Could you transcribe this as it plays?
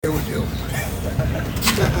here with you.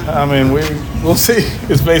 I mean, we'll see.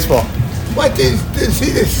 It's baseball. What did you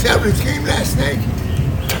see the Sabres game last night?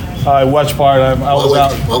 I watched part. I was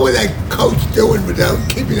out. What was that coach doing without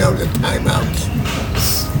keeping out the timeouts?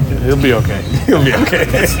 He'll be okay. He'll be okay.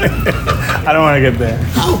 I don't want to get there.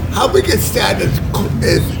 How big a stat is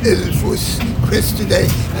for Chris today,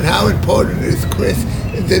 and how important is Chris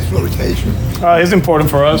in this rotation? He's important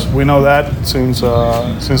for us. We know that since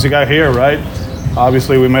he got here, right?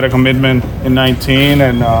 Obviously, we made a commitment in 19,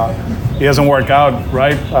 and he hasn't worked out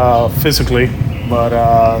right physically, but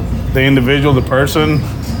the individual, the person,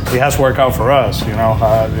 he has worked out for us. You know,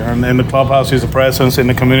 in the clubhouse, he's a presence. In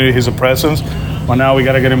the community, he's a presence. But now we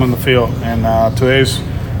got to get him on the field, and today's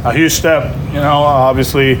a huge step. You know,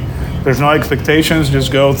 obviously, there's no expectations.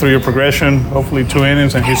 Just go through your progression. Hopefully, 2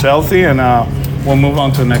 innings, and he's healthy, and we'll move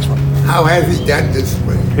on to the next one. How has he done this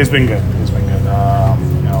spring? He's been good. He's been good.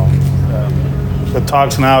 The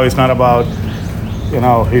talks now is not about,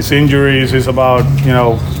 his injuries. It's about,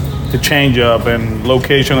 the changeup and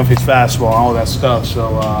location of his fastball and all that stuff.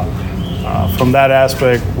 So from that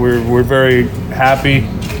aspect, we're very happy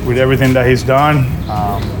with everything that he's done.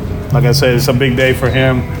 Like I said, it's a big day for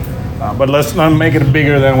him. But let's not make it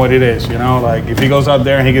bigger than what it is. Like if he goes out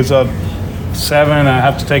there and he gets up 7, I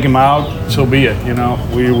have to take him out, so be it.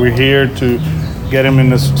 We're here to get him in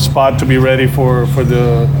the spot to be ready to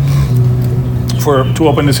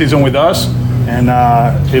open the season with us, and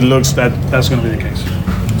it looks that's going to be the case.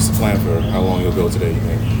 What's the plan for how long you'll go today, you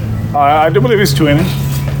think? I do believe it's 2 innings.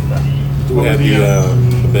 Who had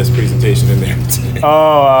the best presentation in there today?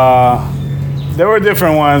 There were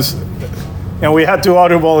different ones, and we had to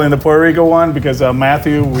audible in the Puerto Rico one because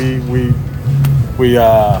Matthew, we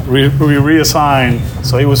reassigned,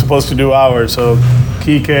 so he was supposed to do ours. So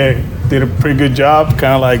Kike did a pretty good job,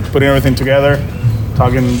 kind of like putting everything together.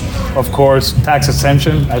 Talking, of course, tax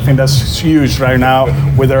exemption. I think that's huge right now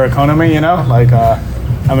with our economy,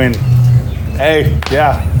 hey,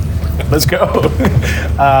 yeah, let's go.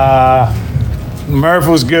 Murph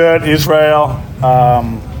was good, Israel,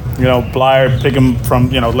 Blyer, pick him from,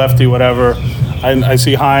 lefty, whatever. I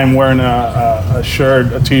see Chaim wearing a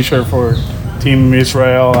shirt, a T-shirt for Team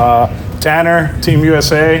Israel. Tanner, Team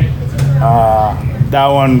USA. That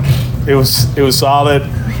one, it was solid.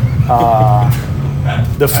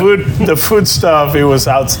 The food stuff, it was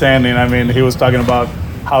outstanding. I mean, he was talking about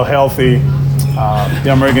how healthy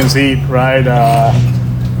the Americans eat, right?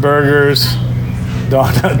 Burgers,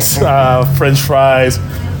 donuts, French fries.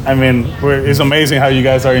 I mean, it's amazing how you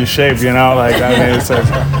guys are in shape, It's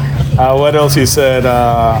what else he said?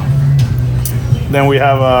 Then we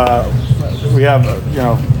have a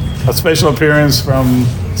special appearance from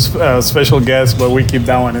special guest, but we keep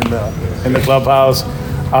that one in the clubhouse.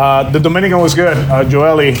 The Dominican was good.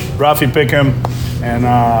 Joely, Rafi picked him, and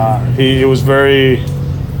it was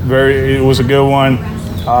it was a good one.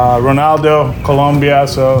 Ronaldo, Colombia.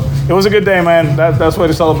 So it was a good day, man. That's what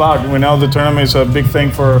it's all about. We know the tournament is a big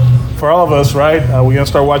thing for all of us, right? We're gonna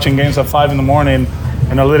start watching games at 5 a.m.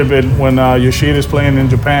 in a little bit when Yoshida is playing in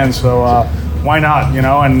Japan. So why not?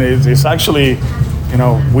 And it's actually,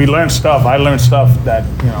 we learned stuff. I learned stuff that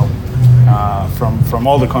from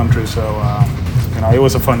all the countries. So. It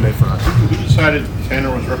was a fun day for us. Who decided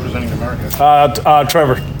Tanner was representing America?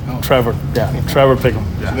 Trevor. Oh. Trevor, yeah. Trevor picked him.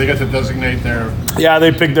 Yeah. So they got to designate their... Yeah,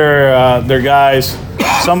 they picked their guys.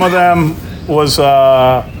 Some of them was...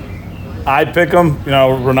 I pick them.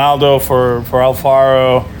 Ronaldo for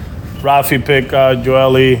Alfaro. Rafi picked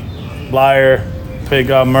Joely. Blyer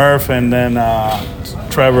picked Murph. And then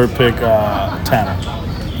Trevor picked Tanner.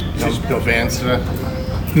 No bands today?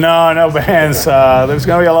 No bands. There's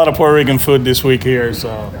going to be a lot of Puerto Rican food this week here,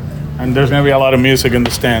 and there's going to be a lot of music in the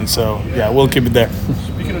stand, so yeah, we'll keep it there.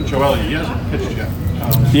 Speaking of Joely, he hasn't pitched yet.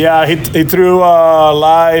 Yeah, he threw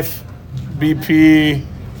live BP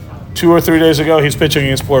 2 or 3 days ago. He's pitching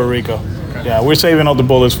against Puerto Rico. Okay. Yeah, we're saving all the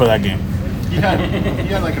bullets for that game. He had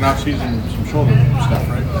like an off-season, some shoulder stuff,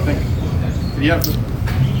 right? I think. Did he have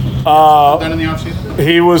done in the off-season?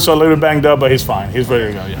 He was a little banged up, but he's fine. He's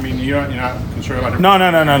ready to go. Yeah. I mean, you're not concerned about him? No.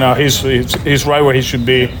 He's right where he should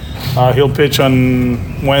be. He'll pitch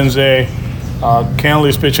on Wednesday.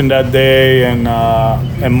 Kenley's pitching that day, and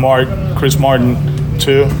Chris Martin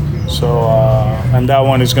too. So and that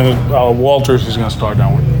one is gonna Walters is gonna start that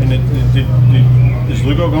one. And is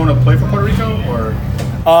Lugo going to play for Puerto Rico or?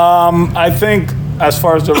 I think as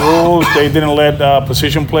far as the rules, they didn't let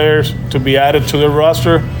position players to be added to the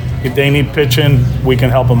roster. If they need pitching, we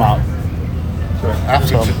can help them out.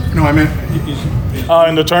 No, I meant.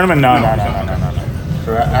 In the tournament, no.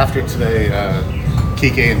 So after today,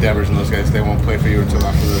 Kike and Devers and those guys, they won't play for you until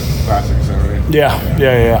after the Classic, is that right?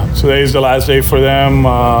 Yeah. Today is the last day for them.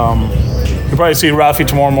 You'll probably see Rafi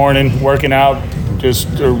tomorrow morning working out,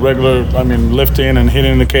 just a regular, lifting and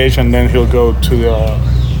hitting the cage, and then he'll go to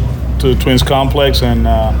the Twins complex, and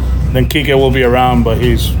then Kike will be around, but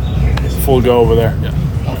he's full go over there. Yeah.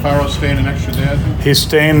 Alfaro's staying an extra day, I think? He's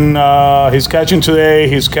staying, he's catching today,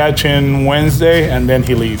 he's catching Wednesday, and then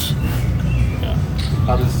he leaves.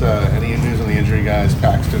 How does any news on the injury guys,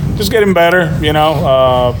 Paxton? Just getting better,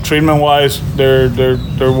 treatment-wise, they're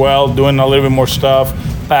well, doing a little bit more stuff.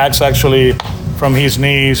 Pax actually, from his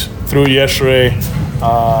knees through yesterday,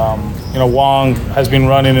 Wong has been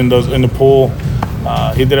running in the pool.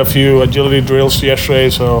 He did a few agility drills yesterday,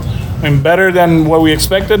 so better than what we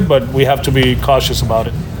expected, but we have to be cautious about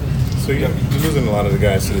it. So you're losing a lot of the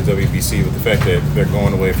guys to the WBC with the fact that they're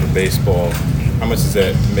going away from baseball. How much does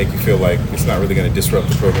that make you feel like it's not really going to disrupt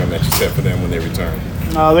the program that you set for them when they return?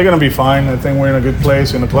 They're going to be fine. I think we're in a good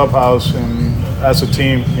place in the clubhouse, and as a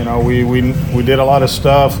team, we did a lot of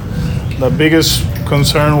stuff. The biggest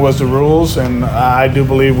concern was the rules, and I do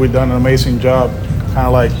believe we've done an amazing job, kind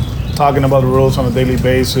of like talking about the rules on a daily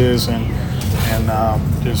basis and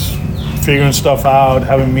just figuring stuff out,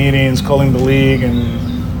 having meetings, calling the league, and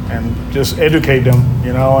just educate them,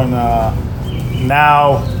 and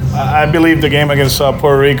now I believe the game against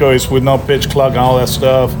Puerto Rico is with no pitch clock and all that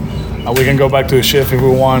stuff. We can go back to the shift if we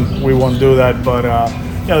want. We won't do that, but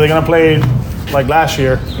they're gonna play like last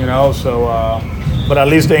year, so but at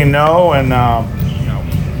least they know, and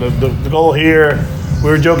the goal here, we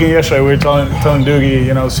were joking yesterday, we were telling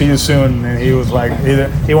Doogie, see you soon, and he was like,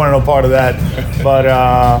 he wanted no part of that. But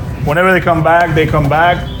whenever they come back,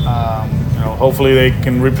 hopefully they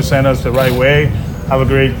can represent us the right way, have a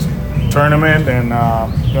great tournament, and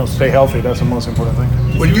stay healthy. That's the most important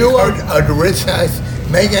thing. Will you or the Ritz House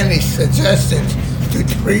make any suggestions to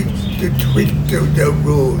tweak the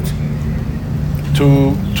rules?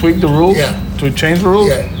 To tweak the rules? Yeah. To change the rules?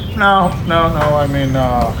 Yeah. No.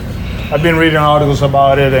 I've been reading articles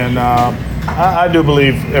about it, and I do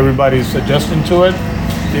believe everybody's adjusting to it.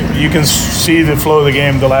 You can see the flow of the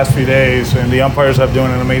game the last few days, and the umpires have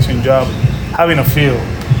done an amazing job having a feel.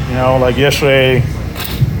 Like yesterday,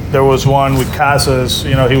 there was one with Casas,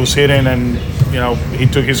 he was hitting, and he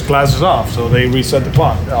took his glasses off, so they reset the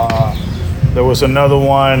clock. There was another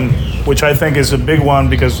one, which I think is a big one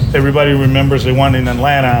because everybody remembers the one in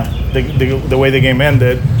Atlanta, the way the game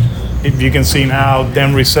ended. If you can see now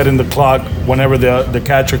them resetting the clock whenever the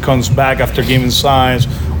catcher comes back after giving signs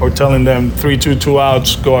or telling them 3-2, 2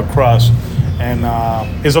 outs, go across. And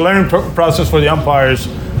it's a learning process for the umpires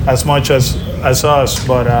as much as us,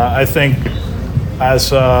 but I think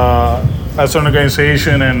as an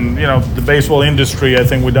organization and the baseball industry, I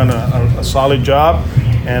think we've done a solid job,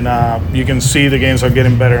 and you can see the games are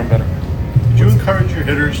getting better and better. Did you encourage your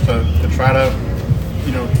hitters to try to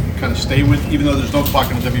kind of stay with, even though there's no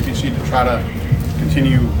clock in the WBC, to try to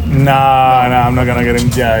continue? No, I'm not gonna get him.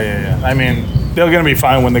 Yeah. They're gonna be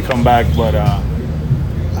fine when they come back, but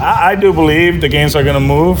I do believe the games are gonna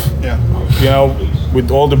move. Yeah.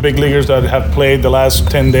 With all the big leaguers that have played the last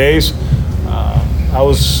 10 days,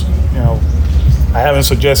 I haven't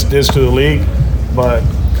suggested this to the league, but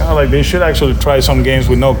kind of like they should actually try some games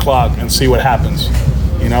with no clock and see what happens.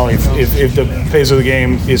 If the pace of the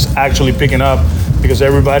game is actually picking up because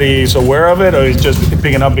everybody is aware of it, or it's just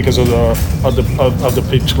picking up because of the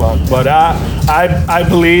pitch clock. But I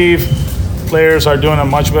believe players are doing a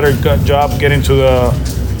much better job getting to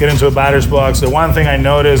the batter's box. The one thing I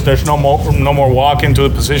noticed, there's no more walk into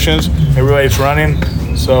the positions. Everybody's running.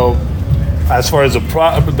 So as far as the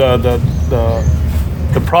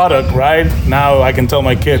product, right now, I can tell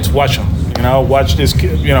my kids, watch them. Watch this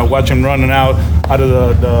kid. Watch him running out of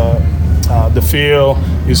the field.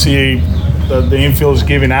 You see the infield is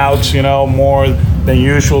giving outs, more than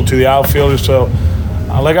usual to the outfielders. So,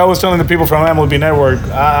 like I was telling the people from MLB Network,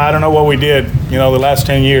 I don't know what we did, the last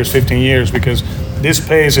 10 years, 15 years, because this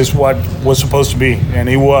pace is what was supposed to be, and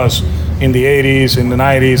it was in the 80s, in the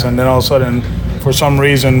 90s, and then all of a sudden, for some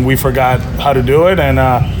reason, we forgot how to do it. And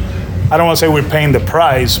I don't want to say we're paying the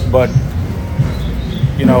price, but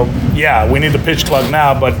we need the pitch clock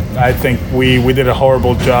now, but I think we did a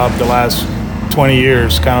horrible job the last 20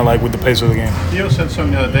 years, kind of like with the pace of the game. Theo said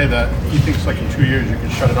something the other day that he thinks like in 2 years you can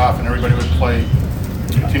shut it off and everybody would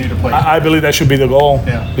continue to play. I believe that should be the goal.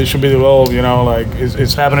 Yeah. This should be the goal.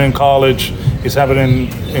 It's happening in college, it's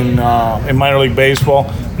happening in minor league baseball.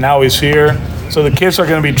 Now it's here, so the kids are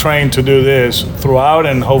going to be trained to do this throughout,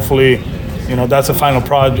 and hopefully, that's a final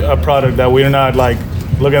product that we're not like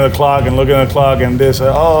looking at the clock and this,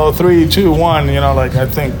 3, 2, 1, I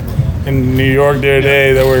think in New York the other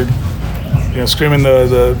day. They were, screaming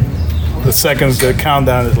the seconds, the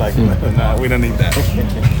countdown is like, nah, we don't need that.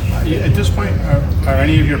 At this point, are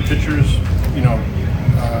any of your pitchers,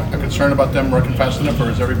 a concern about them working fast enough, or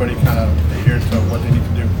is everybody kind of adhered to what they need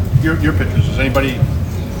to do? Your pitchers, is anybody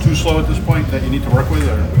too slow at this point that you need to work with,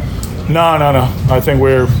 or? No. I think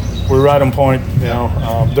we're right on point.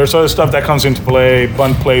 There's other stuff that comes into play,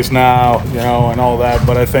 bunt plays now, and all that.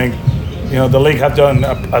 But I think, the league have done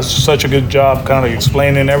such a good job kind of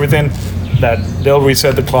explaining everything that they'll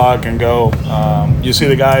reset the clock and go. You see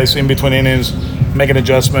the guys in between innings making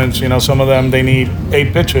adjustments. Some of them they need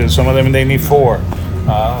 8 pitches, some of them they need 4.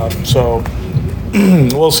 So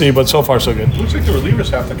we'll see. But so far so good. Looks like the relievers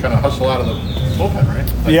have to kind of hustle out of the bullpen,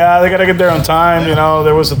 right? Yeah, they got to get there on time.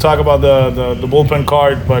 There was the talk about the bullpen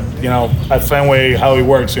cart, but at Fenway how it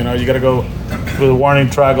works. You got to go through the warning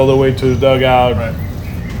track all the way to the dugout. Right.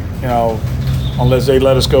 Unless they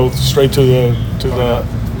let us go straight to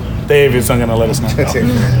the Dave is not going to let us know.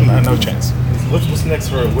 No chance. What's next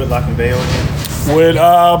for Whitlock and Bayo again? With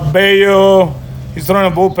Bayo, he's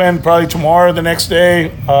throwing a bullpen probably tomorrow, the next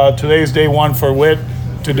day. Today is day 1 for Whit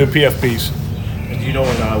to do PFPs. Do you know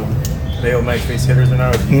when Bayo might face hitters or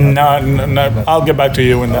not? No. I'll get back to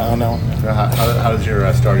you on that one. How does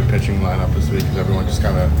your starting pitching line up this week? Is everyone just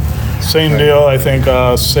kind of same deal? I think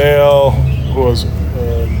Sale, who was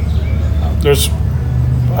there's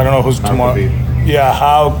I don't know who's tomorrow. Yeah,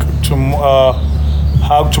 Hauk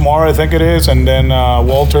tomorrow, I think it is, and then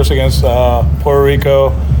Walters against Puerto Rico.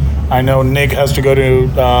 I know Nick has to go to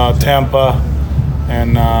Tampa,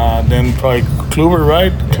 and then probably Kluber,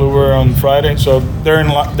 right? Kluber on Friday. So they're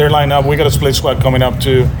lined up. We got a split squad coming up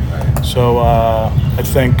too. So I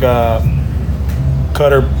think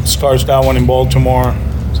Cutter starts that one in Baltimore.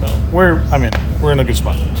 So we're in a good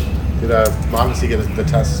spot. Did Mondesi get the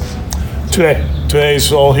tests?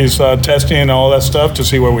 Today's all his testing and all that stuff to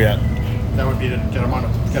see where we at. That would be to get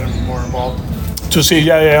him more involved. To see,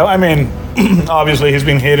 yeah. Obviously he's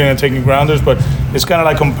been hitting and taking grounders, but it's kind of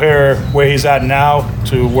like compare where he's at now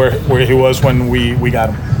to where he was when we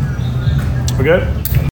got him. We good?